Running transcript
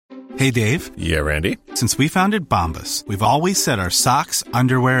Hey, Dave. Yeah, Randy. Since we founded Bombas, we've always said our socks,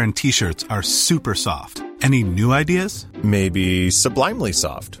 underwear, and T-shirts are super soft. Any new ideas? Maybe sublimely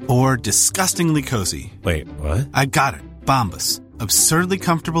soft. Or disgustingly cozy. Wait, what? I got it. Bombas. Absurdly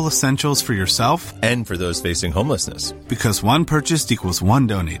comfortable essentials for yourself and for those facing homelessness. Because one purchased equals one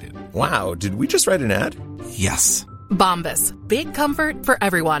donated. Wow, did we just write an ad? Yes. Bombas. Big comfort for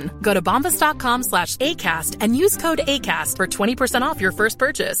everyone. Go to bombas.com/ACAST and use code ACAST for 20% off your first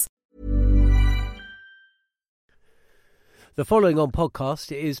purchase. The following on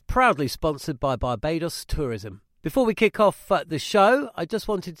podcast is proudly sponsored by Barbados Tourism. Before we kick off the show, I just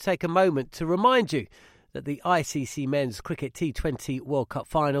wanted to take a moment to remind you that the ICC Men's Cricket T20 World Cup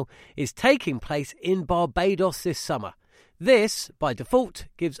Final is taking place in Barbados this summer. This, by default,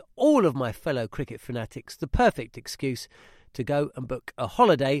 gives all of my fellow cricket fanatics the perfect excuse to go and book a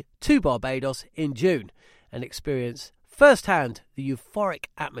holiday to Barbados in June and experience firsthand the euphoric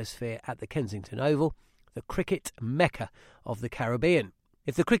atmosphere at the Kensington Oval, the cricket mecca of the Caribbean.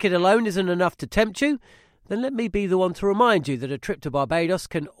 If the cricket alone isn't enough to tempt you, then let me be the one to remind you that a trip to Barbados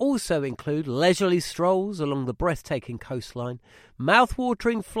can also include leisurely strolls along the breathtaking coastline,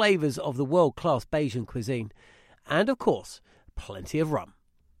 mouth-watering flavours of the world-class Bajan cuisine, and, of course, plenty of rum.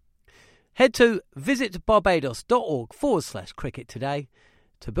 Head to visitbarbados.org/cricket today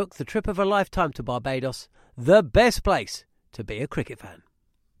to book the trip of a lifetime to Barbados, the best place to be a cricket fan.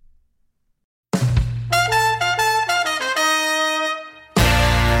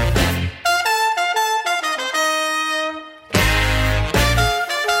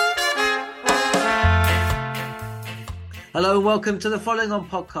 Hello and welcome to the Following On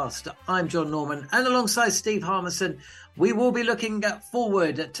podcast. I'm John Norman, and alongside Steve Harmison, we will be looking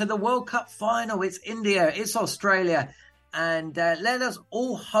forward to the World Cup final. It's India, it's Australia, and let us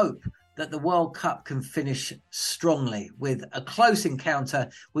all hope that the World Cup can finish strongly with a close encounter,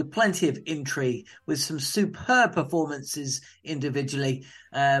 with plenty of intrigue, with some superb performances individually,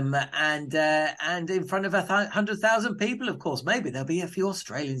 and in front of 100,000 people, of course. Maybe there'll be a few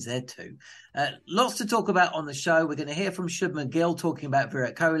Australians there too. Lots to talk about on the show. We're going to hear from Shubman Gill talking about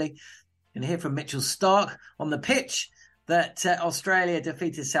Virat Kohli. We're going to hear from Mitchell Starc on the pitch that Australia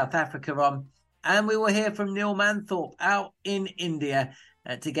defeated South Africa on. And we will hear from Neil Manthorpe out in India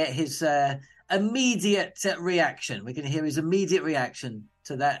to get his immediate reaction. We're going to hear his immediate reaction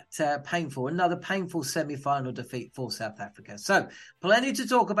to that another painful semi-final defeat for South Africa. So, plenty to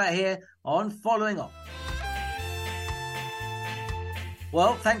talk about here on Following On.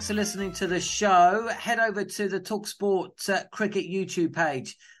 Well, thanks for listening to the show. Head over to the TalkSport Cricket YouTube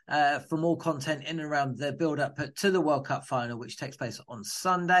page for more content in and around the build-up to the World Cup final, which takes place on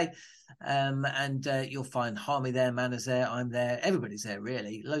Sunday. And you'll find Harmy there, Manners there, I'm there, everybody's there,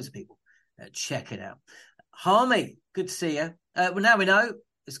 really. Loads of people. Check it out. Harmy, good to see you. Well, now we know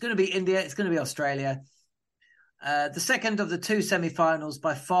it's going to be India, it's going to be Australia. The second of the two semi-finals,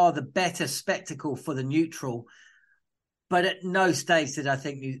 by far the better spectacle for the neutral. But at no stage did I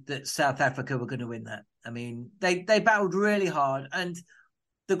think that South Africa were going to win that. I mean, they battled really hard. And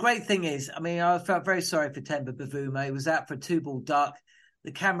the great thing is, I mean, I felt very sorry for Temba Bavuma. He was out for a 2-ball duck.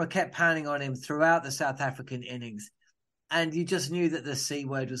 The camera kept panning on him throughout the South African innings. And you just knew that the C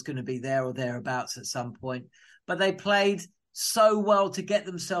word was going to be there or thereabouts at some point. But they played so well to get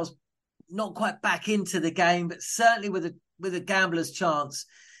themselves not quite back into the game, but certainly with a gambler's chance.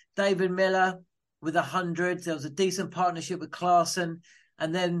 David Miller with 100. There was a decent partnership with Klaasen.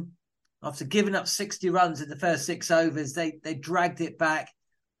 And then after giving up 60 runs in the first 6 overs, they dragged it back.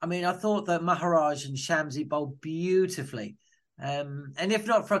 I mean, I thought that Maharaj and Shamsi bowled beautifully. And if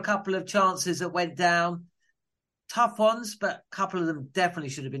not for a couple of chances that went down, tough ones, but a couple of them definitely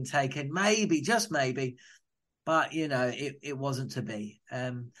should have been taken. Maybe, just maybe. But, you know, it wasn't to be.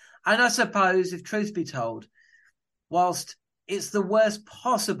 And I suppose, if truth be told, whilst it's the worst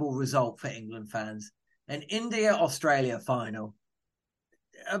possible result for England fans, an India-Australia final,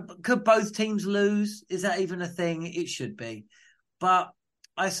 could both teams lose? Is that even a thing? It should be. But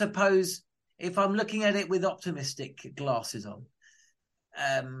I suppose if I'm looking at it with optimistic glasses on,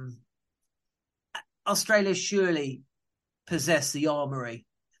 Australia surely possess the armoury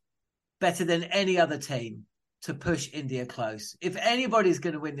better than any other team to push India close. If anybody's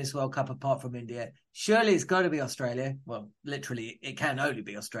going to win this World Cup apart from India, surely it's got to be Australia. Well, literally, it can only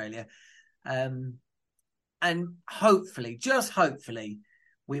be Australia. And hopefully, just hopefully,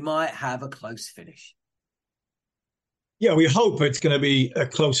 we might have a close finish. Yeah, we hope it's going to be a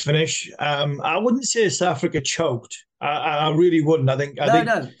close finish. I wouldn't say South Africa choked. I really wouldn't. I think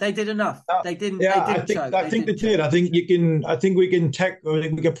they did enough. They didn't. Yeah, they didn't choke. I think they did. I think we can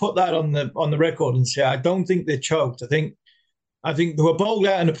put that on the record and say I don't think they choked. I think I think they were bowled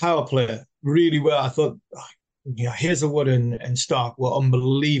out in the power play really well. I thought, Hazelwood and Stark were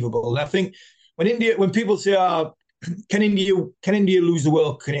unbelievable. And I think when people say, can India lose the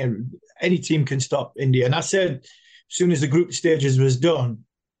World Cup? Any team can stop India. And I said, as soon as the group stages was done,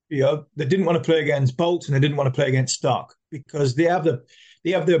 they didn't want to play against Bolt and they didn't want to play against Stark because they have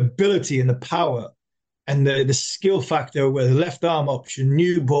the ability and the power and the skill factor where the left arm option,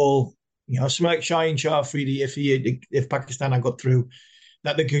 new ball, something like Shaheen Shah Afridi, if Pakistan had got through,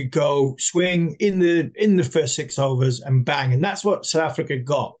 that they could go swing in the first 6 overs and bang. And that's what South Africa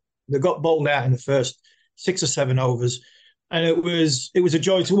got. They got bowled out in the first 6 or 7 overs. And it was a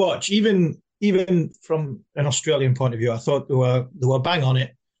joy to watch. Even from an Australian point of view, I thought they were bang on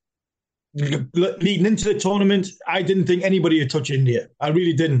it. Leading into the tournament, I didn't think anybody would touch India. I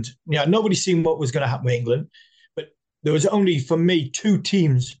really didn't. Nobody seen what was going to happen with England. But there was only, for me, 2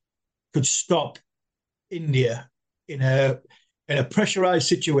 teams could stop India in a pressurized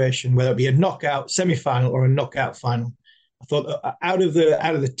situation, whether it be a knockout semi-final or a knockout final. I thought out of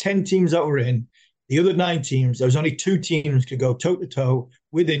the 10 teams that were in, the other 9 teams, there was only 2 teams could go toe-to-toe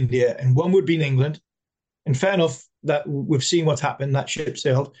with India, and one would be in England. And fair enough that we've seen what happened, that ship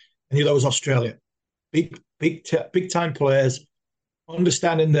sailed, and the other was Australia. Big time players,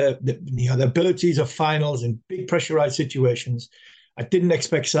 understanding the abilities of finals and big pressurized situations. I didn't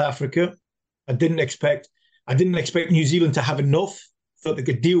expect South Africa. I didn't expect New Zealand to have enough so they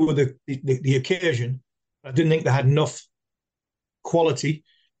could deal with the occasion. I didn't think they had enough quality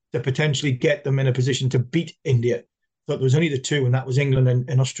to potentially get them in a position to beat India. I thought there was only the 2, and that was England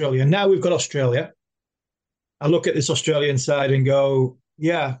and Australia. And now we've got Australia. I look at this Australian side and go,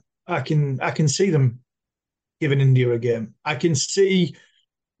 yeah, I can see them giving India a game. I can see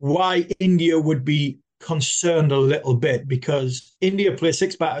why India would be concerned a little bit because India play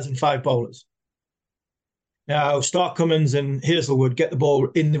 6 batters and 5 bowlers. Now, Stark, Cummins and Hazelwood get the ball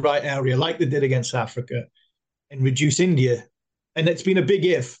in the right area like they did against Africa and reduce India. And it's been a big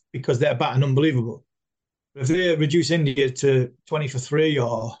if because they're batting unbelievable. But if they reduce India to 20 for 3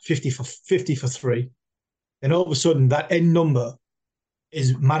 or 50 for 3, then all of a sudden that end number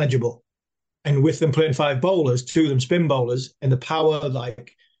is manageable. And with them playing 5 bowlers, 2 of them spin bowlers, and the power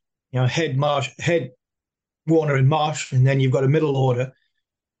like Head, Warner and Marsh, and then you've got a middle order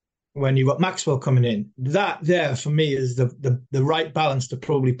when you've got Maxwell coming in. That there for me is the right balance to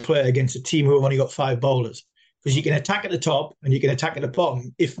probably play against a team who have only got 5 bowlers. Because you can attack at the top and you can attack at the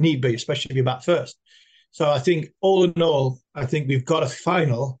bottom if need be, especially if you bat first. So I think all in all, I think we've got a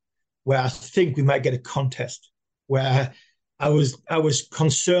final where I think we might get a contest where I was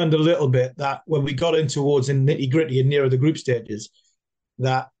concerned a little bit that when we got in towards the nitty-gritty and nearer the group stages,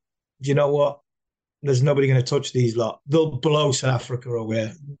 that, you know what, there's nobody going to touch these lot. They'll blow South Africa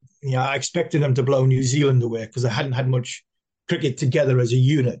away. I expected them to blow New Zealand away because they hadn't had much cricket together as a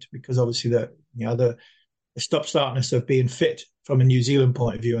unit because obviously the stop-startness of being fit from a New Zealand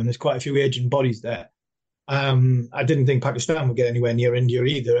point of view, and there's quite a few aging bodies there. I didn't think Pakistan would get anywhere near India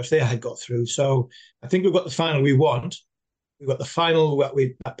either if they had got through. So I think we've got the final we want. We've got the final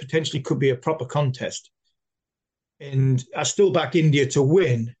that potentially could be a proper contest. And I still back India to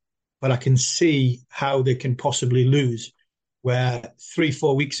win, but I can see how they can possibly lose. Where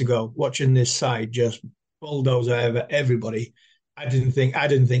 3-4 weeks ago, watching this side just bulldoze over everybody, I didn't think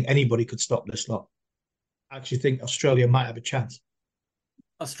anybody could stop this lot. I actually think Australia might have a chance.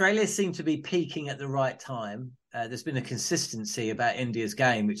 Australia seem to be peaking at the right time. There's been a consistency about India's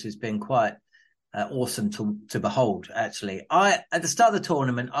game, which has been quite awesome to behold, actually. At the start of the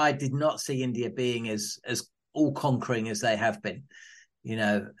tournament, I did not see India being as all-conquering as they have been.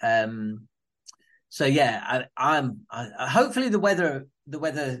 So yeah, hopefully the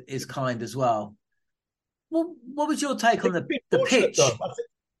weather is kind as well. Well, what was your take on the pitch?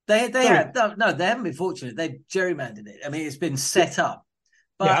 They haven't been fortunate. They've gerrymandered it. I mean, it's been set up.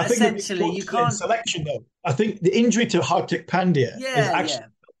 But yeah, essentially, you can't. Selection, though. I think the injury to Hardik Pandya is actually.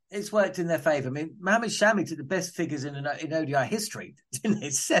 It's worked in their favour. I mean, Mohammad Shami took the best figures in ODI history, didn't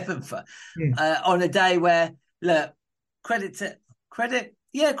it? 7th on a day where, look, credit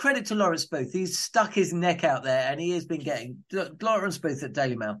to Lawrence Booth. He's stuck his neck out there, and he has been getting Lawrence Booth at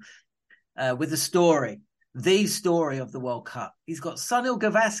Daily Mail with the story of the World Cup. He's got Sunil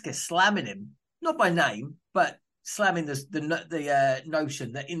Gavaskar slamming him, not by name, but slamming the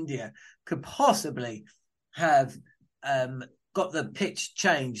notion that India could possibly have got the pitch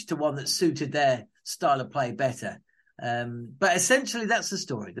changed to one that suited their style of play better. But essentially, that's the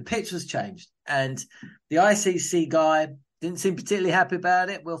story. The pitch was changed, and the ICC guy didn't seem particularly happy about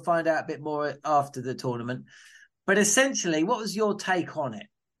it. We'll find out a bit more after the tournament. But essentially, what was your take on it?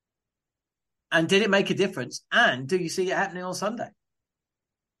 And did it make a difference? And do you see it happening on Sunday?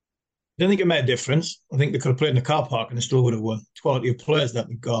 I don't think it made a difference. I think they could have played in the car park and they still would have won. Quality of players that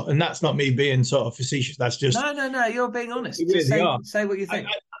they've got. And that's not me being sort of facetious. That's just... No, you're being honest. Just say what you think.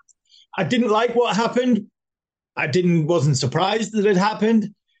 I didn't like what happened. I wasn't surprised that it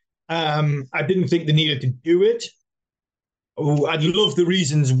happened. I didn't think they needed to do it. I'd love the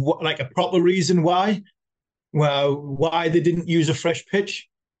reasons, like a proper reason why. Well, why they didn't use a fresh pitch.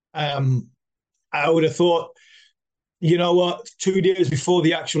 I would have thought, you know what, 2 days before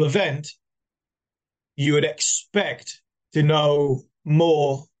the actual event, you would expect to know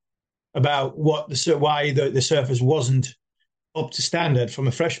more about why the surface wasn't up to standard from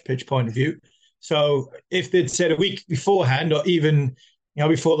a fresh pitch point of view. So if they'd said a week beforehand, or even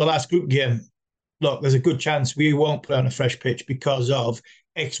before the last group game, look, there's a good chance we won't play on a fresh pitch because of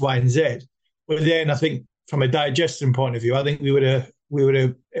X, Y, and Z. But then I think from a digestion point of view, I think it would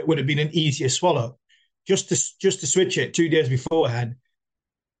have been an easier swallow. Just to switch it 2 days beforehand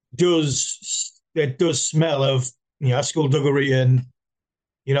does smell of skullduggery, and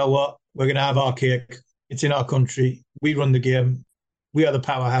you know what, we're going to have our cake. It's in our country. We run the game. We are the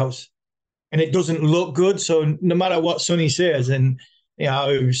powerhouse, and it doesn't look good. So no matter what Sonny says, and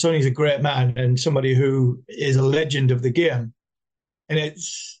Sonny's a great man and somebody who is a legend of the game, and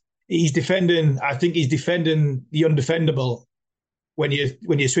he's defending. I think he's defending the undefendable when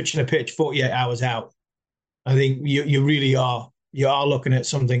you're switching a pitch 48 hours out. I think you really are. You are looking at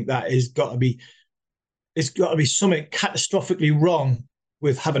something that has got to be. It's got to be something catastrophically wrong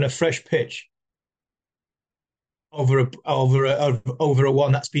with having a fresh pitch over a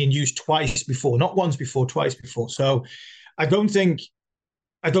one that's been used twice before, not once before, twice before. So I don't think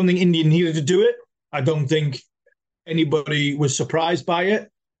India needed to do it. I don't think anybody was surprised by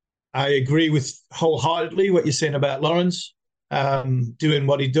it. I agree with wholeheartedly what you're saying about Lawrence doing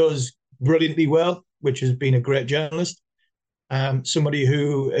what he does brilliantly well, which has been a great journalist. Somebody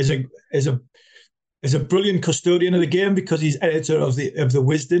who is a brilliant custodian of the game because he's editor of the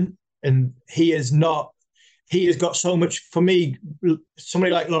Wisden, and he has got so much. For me,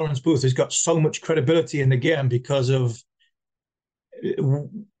 somebody like Lawrence Booth has got so much credibility in the game because of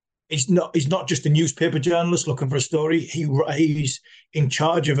he's not just a newspaper journalist looking for a story. He's in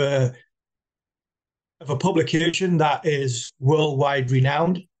charge of a publication that is worldwide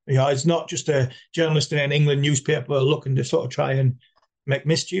renowned. It's not just a journalist in an England newspaper looking to sort of try and make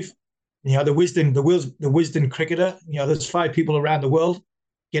mischief. The Wisden cricketer, there's 5 people around the world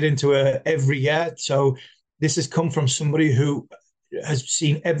get into it every year. So this has come from somebody who has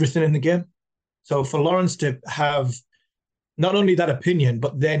seen everything in the game. So for Lawrence to have not only that opinion,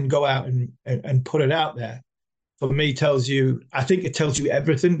 but then go out and put it out there, for me I think it tells you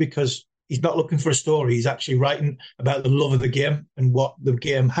everything, because he's not looking for a story. He's actually writing about the love of the game and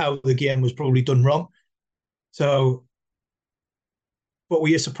how the game was probably done wrong. So, but were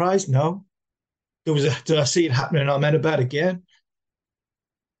you surprised? No. Did I see it happening in Ahmedabad again?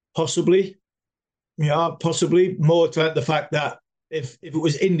 Possibly. Possibly more to the fact that if it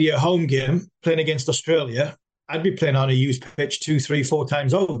was India home game playing against Australia, I'd be playing on a used pitch 2, 3, 4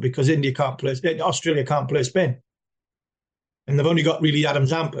 times over, because Australia can't play spin. And they've only got really Adam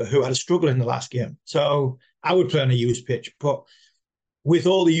Zampa, who had a struggle in the last game. So I would play on a used pitch. But with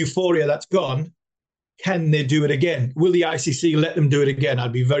all the euphoria that's gone, can they do it again? Will the ICC let them do it again?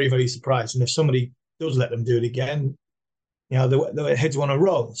 I'd be very, very surprised. And if somebody does let them do it again, the heads want to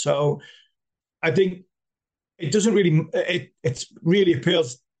roll. So I think it doesn't really, it really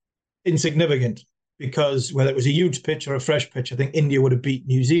appears insignificant, because whether it was a huge pitch or a fresh pitch, I think India would have beat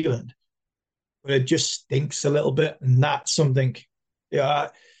New Zealand. But it just stinks a little bit, and that's something.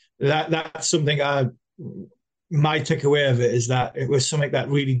 That's something. My takeaway of it is that it was something that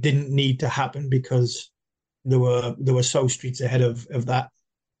really didn't need to happen, because they were so streets ahead of that.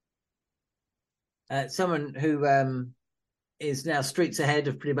 Someone who is now streets ahead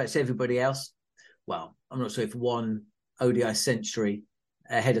of pretty much everybody else. Well, I'm not sure if one ODI century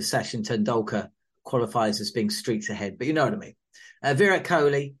ahead of Sachin Tendulkar qualifies as being streets ahead, but you know what I mean. Virat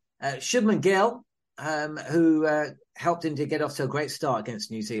Kohli. Shubman Gill, who helped India get off to a great start against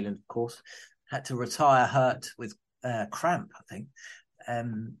New Zealand, of course, had to retire hurt with cramp, I think,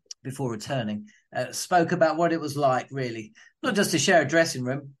 before returning, spoke about what it was like, really, not just to share a dressing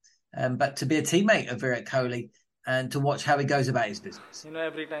room, but to be a teammate of Virat Kohli and to watch how he goes about his business.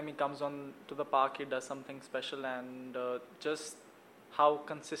 Every time he comes on to the park, he does something special, and just how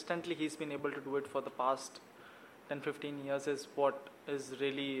consistently he's been able to do it for the past 10-15 years is what is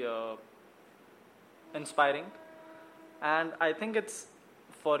really inspiring. And I think it's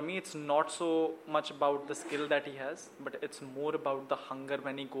for me, it's not so much about the skill that he has, but it's more about the hunger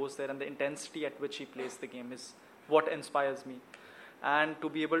when he goes there, and the intensity at which he plays the game is what inspires me. And to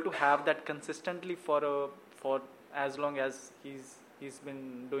be able to have that consistently for as long as he's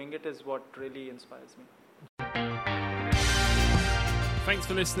been doing it is what really inspires me. Thanks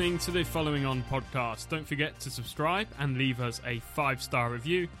for listening to the Following On podcast. Don't forget to subscribe and leave us a 5-star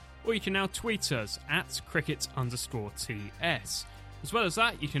review, or you can now tweet us at cricket_TS. As well as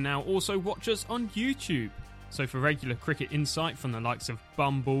that, you can now also watch us on YouTube. So for regular cricket insight from the likes of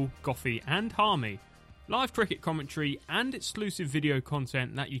Bumble, Goffey and Harmy, live cricket commentary and exclusive video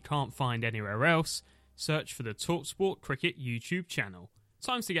content that you can't find anywhere else, search for the TalkSport Cricket YouTube channel.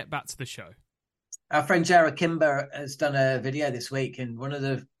 Time to get back to the show. Our friend Jarrod Kimber has done a video this week, and one of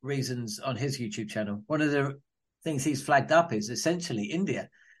the reasons on his YouTube channel, one of the things he's flagged up is essentially India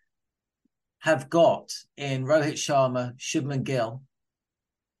have got in Rohit Sharma, Shubman Gill,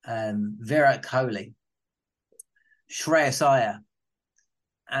 Virat Kohli, Shreyas Iyer,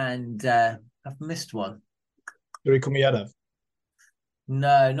 and I've missed one. Suryakumar Yadav.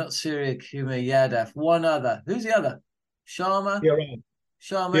 No, not Suryakumar Yadav. One other. Who's the other? Sharma?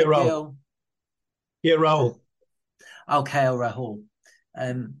 Sharma, Gill. Yeah, Rahul. Oh, KL Rahul.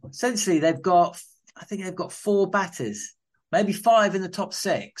 Essentially, they've got 4 batters, maybe 5 in the top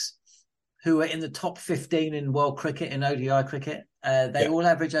 6, who are in the top 15 in world cricket, in ODI cricket. They all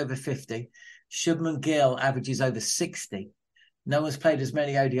average over 50. Shubman Gill averages over 60. No one's played as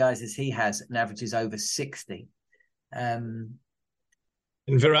many ODIs as he has and averages over 60. And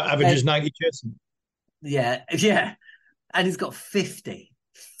Virat averages 90 chasing. Yeah. And he's got 50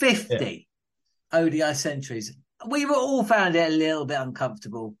 ODI centuries. We were all found it a little bit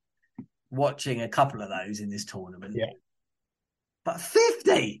uncomfortable watching a couple of those in this tournament. Yeah. But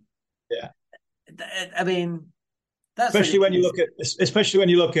 50? Yeah. I mean, that's especially when you look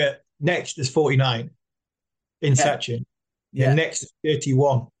at next is 49 in Sachin. Yeah. Next is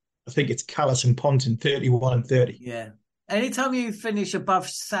 31. I think it's Callis and Ponting, 31 and 30. Yeah. Anytime you finish above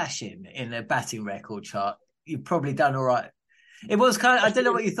Sachin in a batting record chart, you've probably done all right. It was kind of, I don't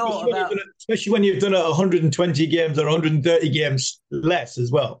know what you thought about. Especially when you've done 120 games or 130 games less as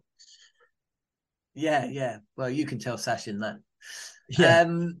well. Yeah. Well, you can tell Sachin that. Yeah.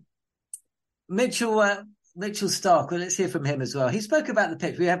 Mitchell Starc, well, let's hear from him as well. He spoke about the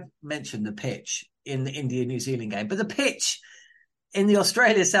pitch. We have mentioned the pitch in the India-New Zealand game, but the pitch in the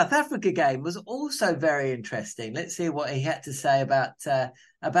Australia-South Africa game was also very interesting. Let's see what he had to say about it.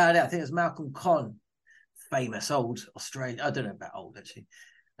 I think it was Malcolm Conn, famous old Australian, I don't know about old actually,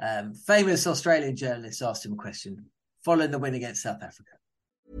 famous Australian journalist asked him a question following the win against South Africa.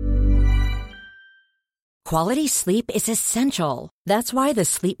 Quality sleep is essential. That's why the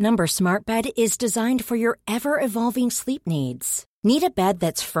Sleep Number Smart Bed is designed for your ever-evolving sleep needs. Need a bed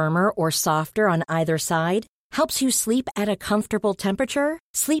that's firmer or softer on either side? Helps you sleep at a comfortable temperature?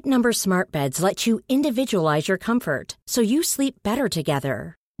 Sleep Number Smart Beds let you individualize your comfort, so you sleep better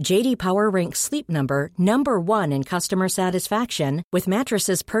together. J.D. Power ranks Sleep Number number 1 in customer satisfaction with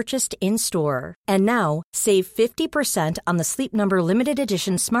mattresses purchased in-store. And now, save 50% on the Sleep Number Limited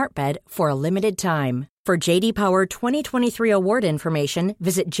Edition Smart Bed for a limited time. For J.D. Power 2023 award information,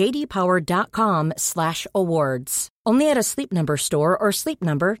 visit jdpower.com/awards. Only at a Sleep Number store or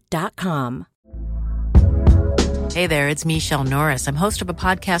sleepnumber.com. Hey there, it's Michelle Norris. I'm host of a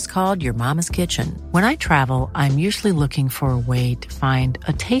podcast called Your Mama's Kitchen. When I travel, I'm usually looking for a way to find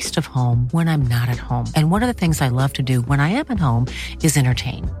a taste of home when I'm not at home. And one of the things I love to do when I am at home is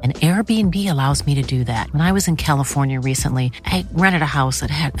entertain. And Airbnb allows me to do that. When I was in California recently, I rented a house that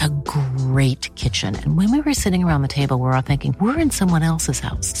had a great kitchen. And when we were sitting around the table, we were all thinking, we're in someone else's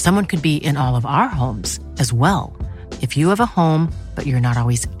house. Someone could be in all of our homes as well. If you have a home, but you're not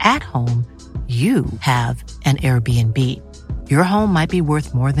always at home, you have an Airbnb. Your home might be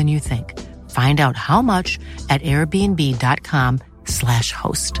worth more than you think. Find out how much at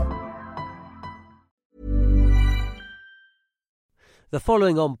airbnb.com/host. The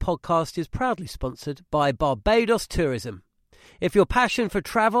Following On podcast is proudly sponsored by Barbados Tourism. If your passion for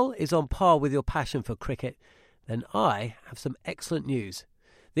travel is on par with your passion for cricket, then I have some excellent news.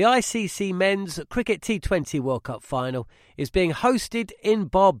 The ICC Men's Cricket T20 World Cup Final is being hosted in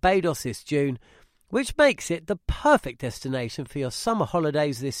Barbados this June, which makes it the perfect destination for your summer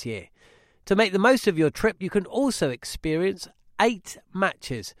holidays this year. To make the most of your trip, you can also experience 8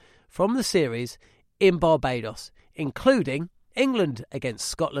 matches from the series in Barbados, including England against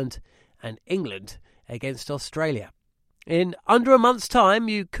Scotland and England against Australia. In under a month's time,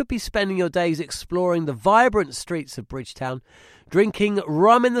 you could be spending your days exploring the vibrant streets of Bridgetown, drinking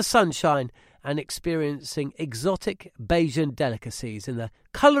rum in the sunshine and experiencing exotic Bajan delicacies in the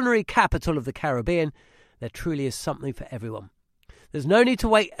culinary capital of the Caribbean, there truly is something for everyone. There's no need to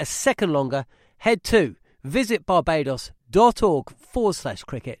wait a second longer. Head to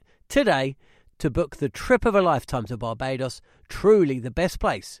visitbarbados.org/cricket today to book the trip of a lifetime to Barbados, truly the best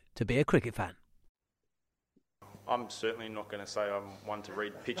place to be a cricket fan. I'm certainly not going to say I'm one to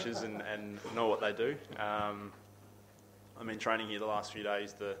read pictures and know what they do. I mean, training here the last few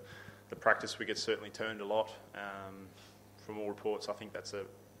days, the practice wicket's certainly turned a lot. From all reports, I think that's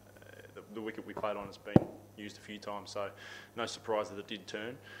the wicket we played on has been used a few times, so no surprise that it did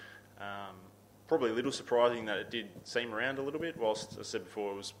turn. Probably a little surprising that it did seam around a little bit, whilst, as I said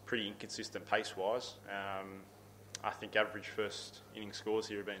before, it was pretty inconsistent pace-wise. I think average first inning scores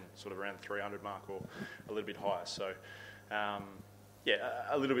here have been sort of around the 300 mark or a little bit higher. So, a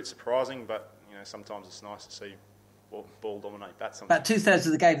little bit surprising, but sometimes it's nice to see ball dominate that. About 2/3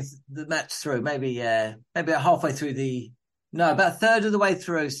 of the game, the match through, maybe about halfway through about a third of the way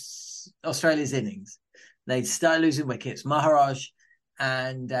through Australia's innings, they'd start losing wickets. Maharaj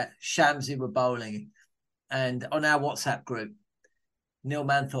and Shamsi were bowling, and on our WhatsApp group, Neil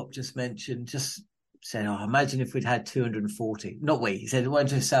Manthorpe just said, imagine if we'd had 240. Not we. He said, went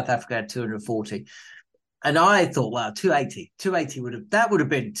to South Africa had 240. And I thought, wow, 280 would have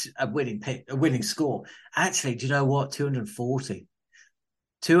been a winning score. Actually, do you know what? 240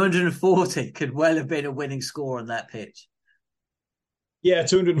 could well have been a winning score on that pitch. Yeah,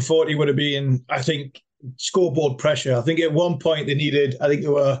 240 would have been, I think, scoreboard pressure. I think at one point they needed, I think they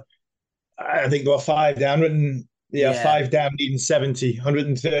were 5 down. Five down, needing 70,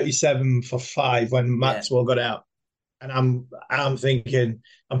 137 for 5 when Maxwell got out. And I'm thinking,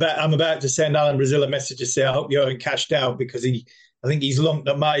 I'm about to send Alan Brazil a message to say, I hope you haven't cashed out, because I think he's lumped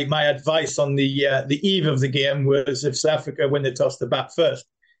up my advice on the eve of the game was if South Africa win the toss to bat first.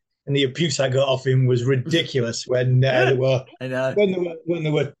 And the abuse I got off him was ridiculous when they were 12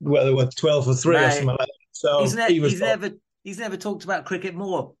 for 3 or something like that. So he's never talked about cricket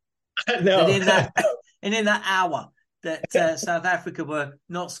more. No. And in that hour that South Africa were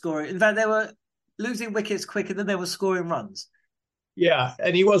not scoring. In fact, they were losing wickets quicker than they were scoring runs. Yeah,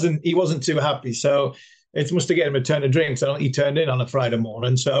 and he wasn't too happy. So it must have given him a turn of drinks. I don't think he turned in on a Friday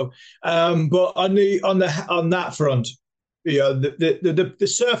morning. So, but on that front, the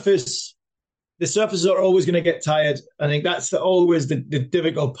surfaces are always going to get tired. I think that's always the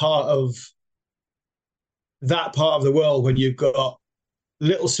difficult part of that part of the world, when you've got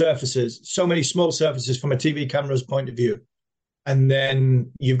little surfaces, so many small surfaces from a TV camera's point of view. And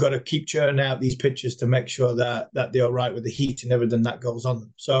then you've got to keep churning out these pitches to make sure that they're all right with the heat and everything that goes on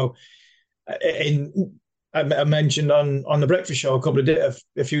them. So I mentioned on the breakfast show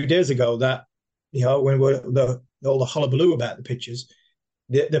a few days ago that, when all the hullabaloo about the pitches,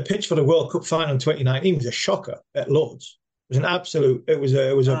 the pitch for the World Cup final in 2019 was a shocker at Lord's. It was an absolute. It was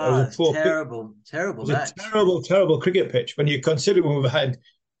a terrible match. Terrible cricket pitch. When you consider when we've had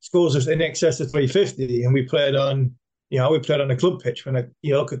scores in excess of 350, and we played on a club pitch. When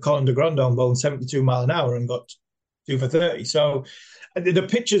you look at Colin de Grandon bowling 72 mile an hour and got 2 for 30. So the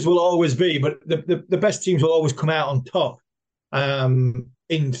pitches will always be, but the best teams will always come out on top.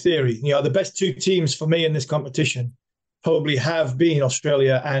 In theory, the best 2 teams for me in this competition probably have been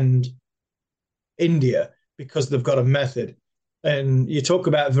Australia and India, because they've got a method. And you talk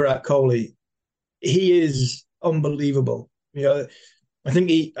about Virat Kohli, he is unbelievable. I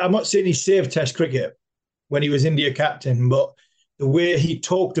think I'm not saying he saved Test cricket when he was India captain, but the way he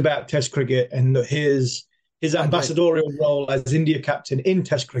talked about Test cricket and his ambassadorial role as India captain in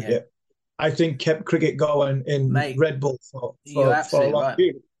Test cricket, I think kept cricket going in Red Bull for a long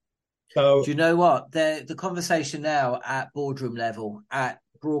period. So, do you know what? The conversation now at boardroom level, at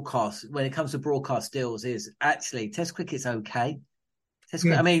broadcast, when it comes to broadcast deals, is actually Test cricket's okay.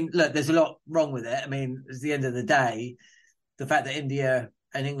 I mean, look, there's a lot wrong with it. I mean, at the end of the day, the fact that India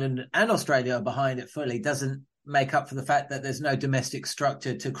and England and Australia are behind it fully doesn't make up for the fact that there's no domestic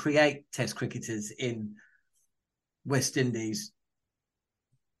structure to create Test cricketers in West Indies,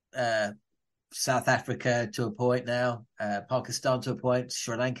 South Africa to a point now, Pakistan to a point,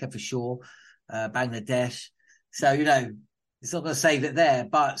 Sri Lanka for sure, Bangladesh. So, it's not going to save it there,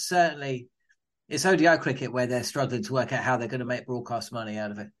 but certainly it's ODI cricket where they're struggling to work out how they're going to make broadcast money out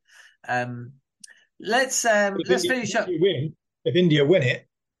of it. Let's finish up. If India win it,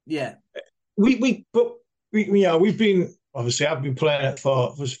 we've been, obviously I've been playing it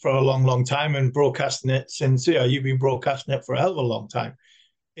for a long time and broadcasting it since you've been broadcasting it for a hell of a long time.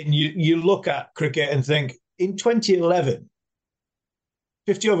 And you look at cricket and think, in 2011,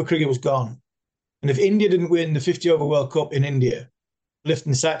 50 over cricket was gone. And if India didn't win the 50 over World Cup in India,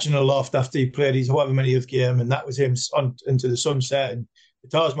 lifting Sachin aloft after he played his however many other game, and that was him on into the sunset. And the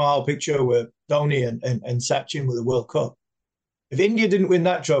Taj Mahal picture with Dhoni and Sachin with the World Cup. If India didn't win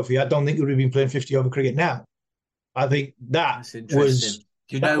that trophy, I don't think we would have been playing 50-over cricket now. I think that's was.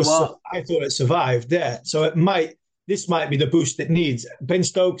 Do you know what? I thought it survived there. So this might be the boost it needs. Ben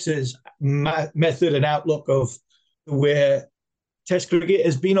Stokes' method and outlook of the way Test cricket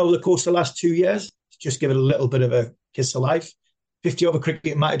has been over the course of the last 2 years, just give it a little bit of a kiss of life. 50-over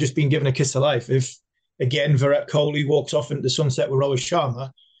cricket might have just been given a kiss of life. If, again, Virat Kohli walks off into the sunset with Rohit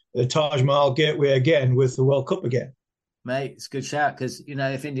Sharma, the Taj Mahal gateway again with the World Cup again. Mate, it's a good shout because,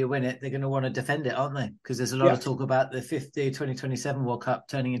 if India win it, they're going to want to defend it, aren't they? Because there's a lot of talk about the 2027 World Cup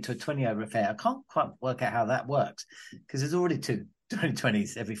turning into a 20-over affair. I can't quite work out how that works because there's already 2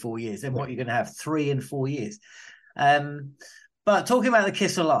 2020s every 4 years. Then what you're going to have 3 in 4 years. But talking about the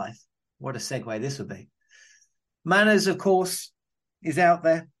kiss of life, what a segue this would be. Manners, of course, is out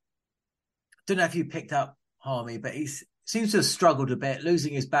there. Don't know if you picked up Harmy, but he seems to have struggled a bit.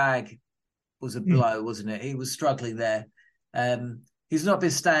 Losing his bag was a blow, wasn't it? He was struggling there. He's not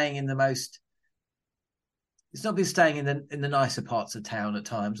been staying in the most. He's not been staying in the nicer parts of town at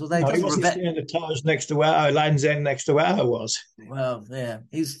times. Although he wasn't staying in the Taj next to where Land's End next to where I was. Well, yeah,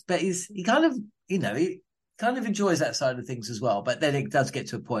 he kind of he kind of enjoys that side of things as well. But then it does get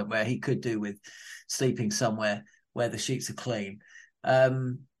to a point where he could do with sleeping somewhere where the sheets are clean.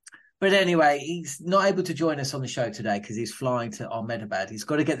 But anyway, he's not able to join us on the show today because he's flying to Ahmedabad. He's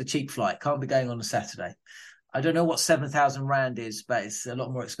got to get the cheap flight. Can't be going on a Saturday. I don't know what 7,000 Rand is, but it's a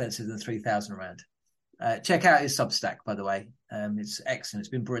lot more expensive than 3,000 Rand. Check out his Substack, by the way. It's excellent.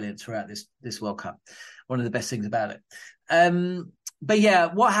 It's been brilliant throughout this World Cup. One of the best things about it. But yeah,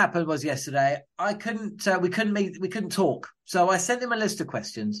 what happened was yesterday, we couldn't talk. So I sent him a list of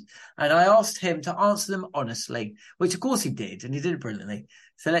questions and I asked him to answer them honestly, which of course he did, and he did it brilliantly.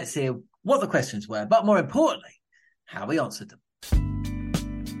 So let's see what the questions were, but more importantly, how he answered them.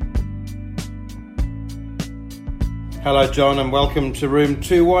 Hello, John, and welcome to room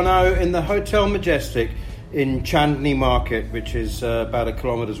 210 in the Hotel Majestic in Chandni Market, which is about a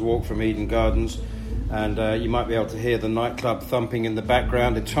kilometre's walk from Eden Gardens. And you might be able to hear the nightclub thumping in the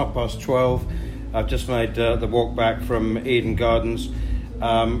background. It's 12:30. I've just made the walk back from Eden Gardens,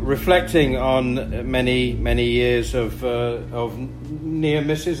 reflecting on many, many years of near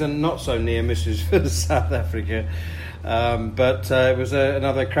misses and not so near misses for South Africa. But it was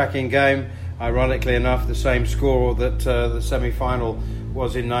another cracking game. Ironically enough, the same score that the semi-final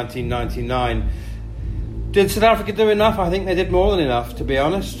was in 1999. Did South Africa do enough? I think they did more than enough, to be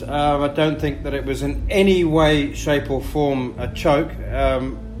honest. I don't think that it was in any way, shape or form a choke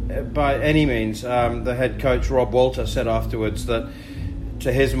by any means. The head coach, Rob Walter, said afterwards that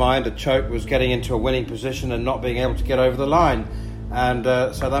to his mind a choke was getting into a winning position and not being able to get over the line. And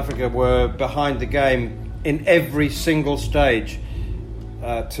South Africa were behind the game in every single stage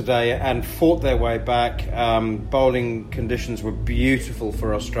today and fought their way back. Bowling conditions were beautiful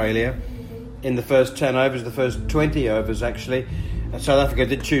for Australia. In the first 10 overs, the first 20 overs actually, South Africa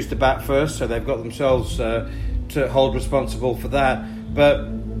did choose to bat first, so they've got themselves to hold responsible for that. But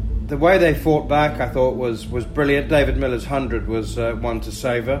the way they fought back, I thought, was brilliant. David Miller's 100 was one to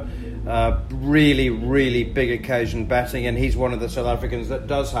savour. Really, really big occasion batting, and he's one of the South Africans that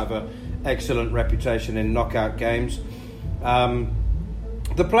does have an excellent reputation in knockout games.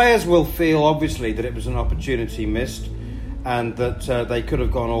 The players will feel, obviously, that it was an opportunity missed, and that they could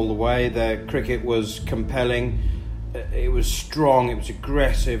have gone all the way. Their cricket was compelling, it was strong, it was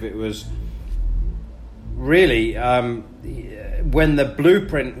aggressive, it was really when the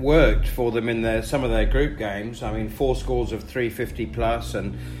blueprint worked for them in some of their group games. I mean, 4 scores of 350 plus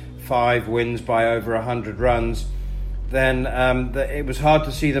and 5 wins by over 100 runs, then it was hard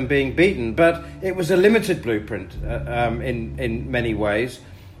to see them being beaten. But it was a limited blueprint in many ways.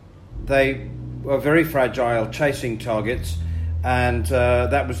 They were very fragile, chasing targets, and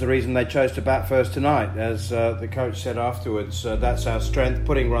that was the reason they chose to bat first tonight. As the coach said afterwards, that's our strength,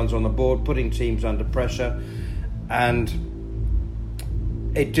 putting runs on the board, putting teams under pressure, and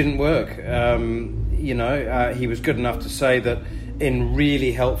it didn't work. He was good enough to say that in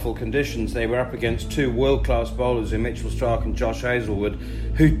really helpful conditions they were up against 2 world-class bowlers in Mitchell Starc and Josh Hazlewood,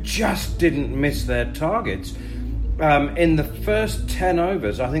 who just didn't miss their targets. In the first 10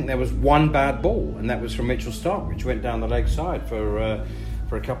 overs, I think there was 1 bad ball, and that was from Mitchell Starc, which went down the leg side for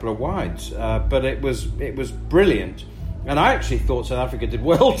a couple of wides. But it was brilliant, and I actually thought South Africa did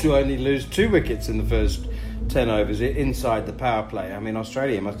well to only lose 2 wickets in the first 10 overs inside the power play. I mean,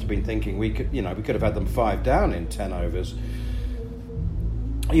 Australia must have been thinking we could have had them 5 down in 10 overs.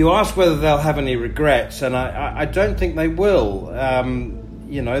 You ask whether they'll have any regrets, and I don't think they will.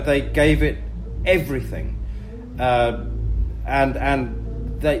 They gave it everything, and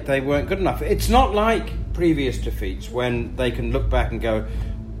they weren't good enough. It's not like previous defeats when they can look back and go,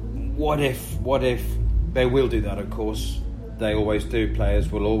 what if? They will do that, of course. They always do.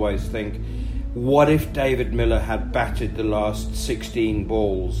 Players will always think, what if David Miller had batted the last 16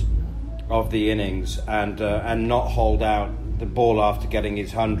 balls of the innings and not hold out the ball after getting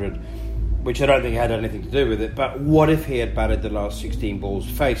his 100, which I don't think had anything to do with it. But what if he had batted the last 16 balls,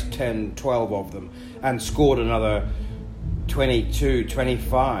 faced 10, 12 of them, and scored another 22,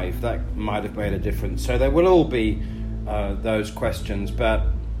 25? That might have made a difference. So there will all be those questions, but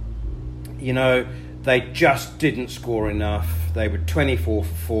they just didn't score enough. They were 24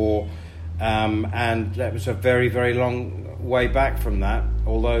 for 4, and that was a very, very long way back from that,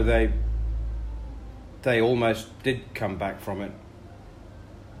 although they almost did come back from it.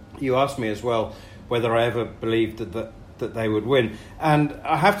 You asked me as well whether I ever believed that they would win, and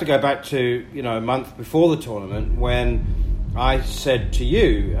I have to go back to a month before the tournament when I said to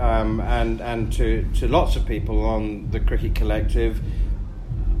you and to lots of people on the Cricket Collective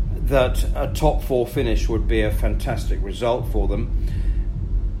that a top 4 finish would be a fantastic result for them,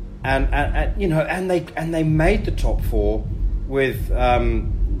 and they made the top 4 with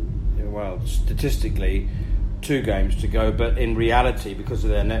statistically 2 games to go, but in reality, because of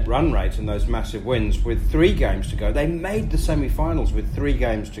their net run rate and those massive wins, with 3 games to go, they made the semi-finals with 3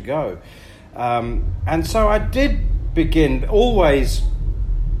 games to go, and so I did begin always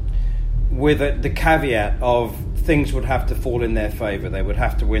with the caveat of things would have to fall in their favour. They would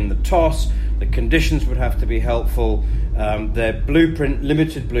have to win the toss, the conditions would have to be helpful, their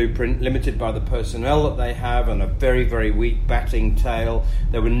limited by the personnel that they have and a very, very weak batting tail.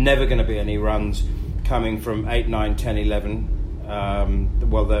 There were never going to be any runs coming from 8, 9, 10, 11.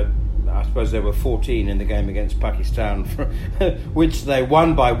 I suppose there were 14 in the game against Pakistan, which they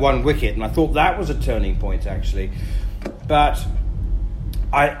won by 1 wicket, and I thought that was a turning point, actually. But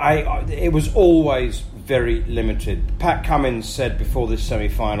it was always very limited. Pat Cummins said before this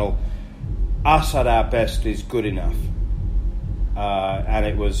semi-final, us at our best is good enough, and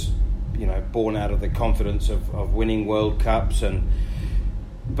it was born out of the confidence of winning World Cups,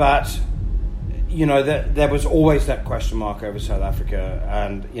 but there was always that question mark over South Africa,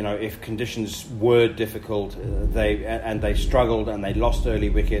 and if conditions were difficult, they struggled and they lost early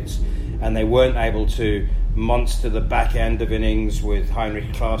wickets and they weren't able to monster the back end of innings with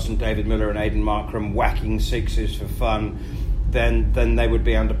Heinrich Klaassen, David Miller and Aiden Markram whacking sixes for fun, then they would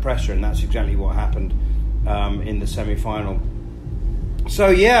be under pressure, and that's exactly what happened in the semi-final. So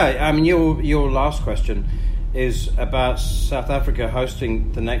your last question is about South Africa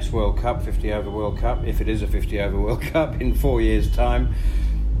hosting the next World Cup, 50-over World Cup, if it is a 50-over World Cup in 4 years' time.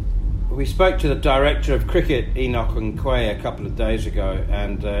 We spoke to the director of cricket, Enoch Nkwe, a couple of days ago,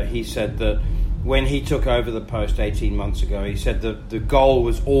 and he said that when he took over the post 18 months ago, he said that the goal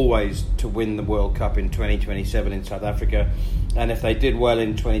was always to win the World Cup in 2027 in South Africa, and if they did well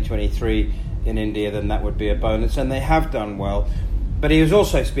in 2023 in India, then that would be a bonus, and they have done well. But he was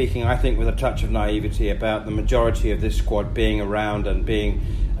also speaking, I think, with a touch of naivety about the majority of this squad being around and being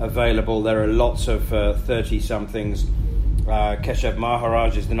available. There are lots of 30-somethings. Keshav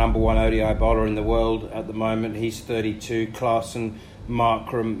Maharaj is the number 1 ODI bowler in the world at the moment. He's 32. Klaassen,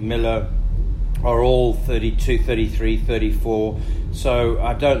 Markram, Miller are all 32, 33, 34. So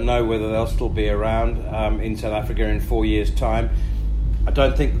I don't know whether they'll still be around in South Africa in 4 years' time. I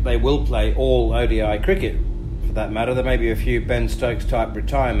don't think that they will play all ODI cricket, for that matter. There may be a few Ben Stokes type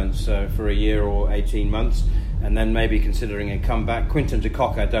retirements for a year or 18 months, and then maybe considering a comeback. Quinton de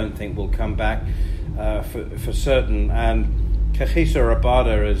Kock I don't think will come back for certain, and Kagiso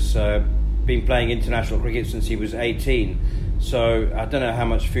Rabada has been playing international cricket since he was 18, so I don't know how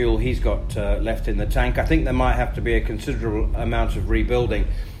much fuel he's got left in the tank. I think there might have to be a considerable amount of rebuilding.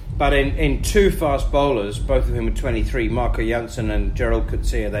 But in 2 fast bowlers, both of whom are 23, Marco Jansen and Gerald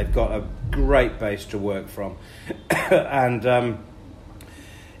Coetzee, they've got a great base to work from. And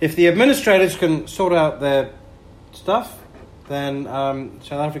if the administrators can sort out their stuff, then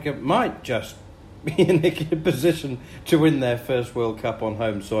South Africa might just be in a position to win their first World Cup on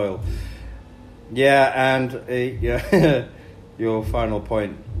home soil. Yeah, and your final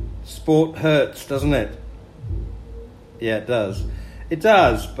point. Sport hurts, doesn't it? Yeah, it does. It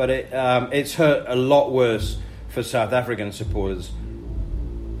does, but it's hurt a lot worse for South African supporters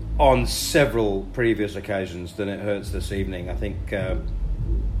on several previous occasions than it hurts this evening. I think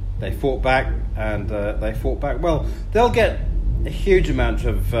they fought back, and they fought back well. They'll get a huge amount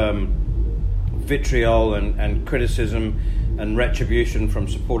of vitriol and criticism and retribution from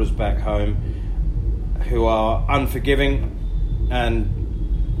supporters back home who are unforgiving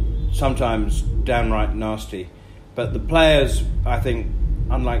and sometimes downright nasty. But the players, I think,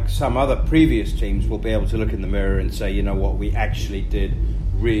 unlike some other previous teams, will be able to look in the mirror and say, you know what, we actually did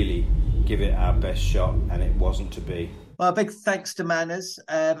really give it our best shot, and it wasn't to be. Well, big thanks to Manners.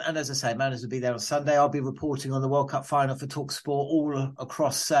 And as I say, Manners will be there on Sunday. I'll be reporting on the World Cup final for TalkSport all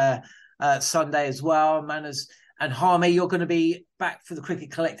across Sunday as well. Manners and Harmy, you're going to be back for the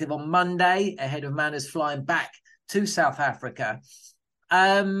Cricket Collective on Monday, ahead of Manners flying back to South Africa.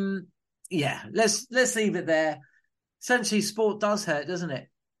 Yeah, let's leave it there. Essentially, sport does hurt, doesn't it?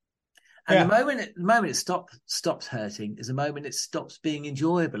 And the moment it stops hurting is the moment it stops being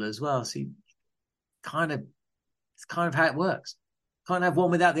enjoyable as well. So it's kind of how it works. Can't have one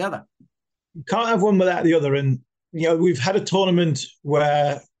without the other. Can't have one without the other. And, you know, we've had a tournament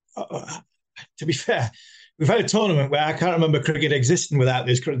where, to be fair, we've had a tournament where I can't remember cricket existing without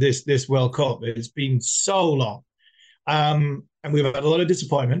this World Cup. It's been so long. And we've had a lot of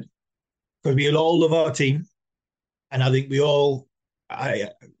disappointment because we all love our team. And I think I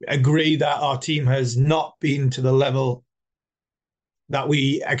agree that our team has not been to the level that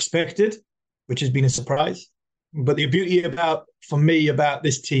we expected, which has been a surprise. But the beauty about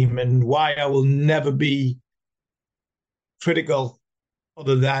this team and why I will never be critical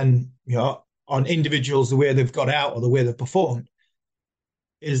other than, you know, on individuals, the way they've got out or the way they've performed,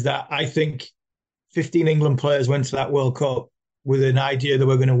 is that I think 15 England players went to that World Cup with an idea that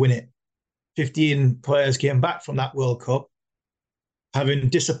we're going to win it. 15 players came back from that World Cup having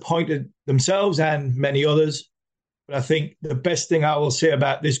disappointed themselves and many others. But I think the best thing I will say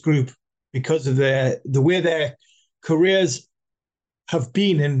about this group, because of the way their careers have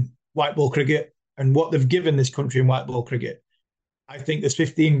been in white ball cricket and what they've given this country in white ball cricket, I think there's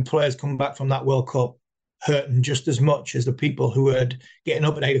 15 players come back from that World Cup hurting just as much as the people who are getting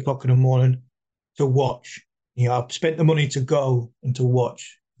up at 8 o'clock in the morning to watch. You know, I've spent the money to go and to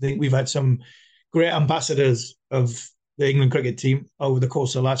watch. I think we've had some great ambassadors of the England cricket team over the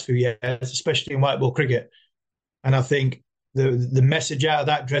course of the last few years, especially in white ball cricket. And I think the message out of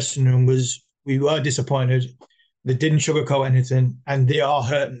that dressing room was we were disappointed. They didn't sugarcoat anything, and they are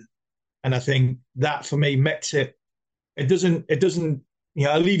hurting. And I think that for me makes it doesn't you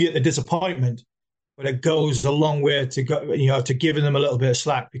know, alleviate the disappointment, but it goes a long way to go, you know, to giving them a little bit of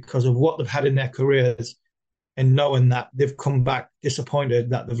slack because of what they've had in their careers. And knowing that they've come back disappointed,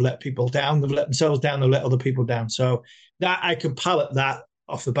 that they've let people down, they've let themselves down, they've let other people down. So that I can pallet that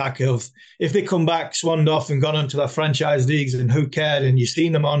off the back of, if they come back, swanned off and gone into their franchise leagues, and who cared? And you've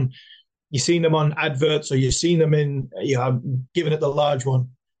seen them on adverts, or you've seen them in, you know, giving it the large one.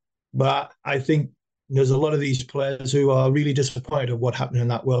 But I think there's a lot of these players who are really disappointed of what happened in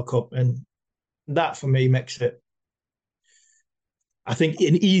that World Cup, and that for me makes it, I think,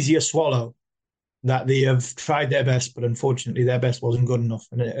 an easier swallow. That they have tried their best, but unfortunately their best wasn't good enough.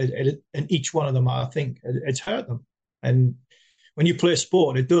 And each one of them, I think, it's hurt them. And when you play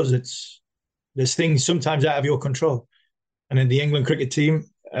sport, it does. There's things sometimes out of your control. And then the England cricket team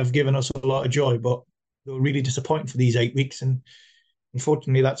have given us a lot of joy, but they were really disappointing for these 8 weeks. And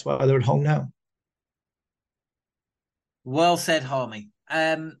unfortunately, that's why they're at home now. Well said, Harmy.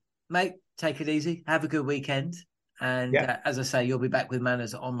 Mate, take it easy. Have a good weekend. And as I say, you'll be back with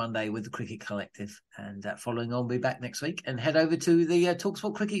Manners on Monday with the Cricket Collective. And following on, we'll be back next week. And head over to the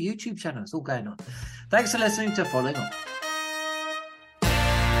TalkSport Cricket YouTube channel. It's all going on. Thanks for listening to Following On.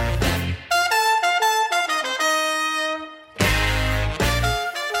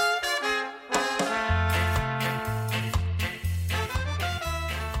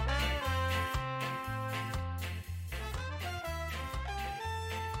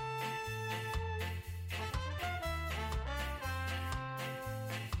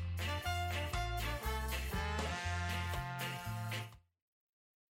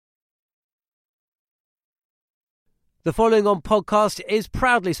 The Following On podcast is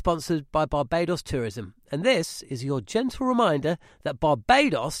proudly sponsored by Barbados Tourism, and this is your gentle reminder that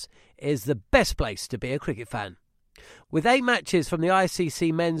Barbados is the best place to be a cricket fan. With 8 matches from the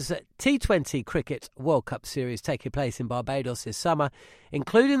ICC Men's T20 Cricket World Cup Series taking place in Barbados this summer,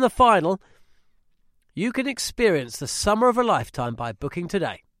 including the final, you can experience the summer of a lifetime by booking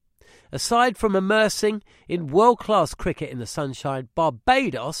today. Aside from immersing in world-class cricket in the sunshine,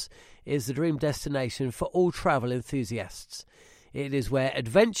 Barbados is the dream destination for all travel enthusiasts. It is where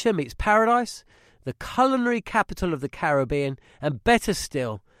adventure meets paradise, the culinary capital of the Caribbean, and better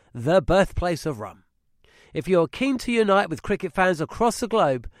still, the birthplace of rum. If you're keen to unite with cricket fans across the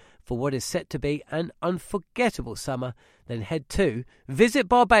globe for what is set to be an unforgettable summer, then head to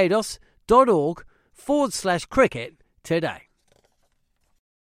visitbarbados.co.uk. www.ecosystemsolutions.org/cricket today.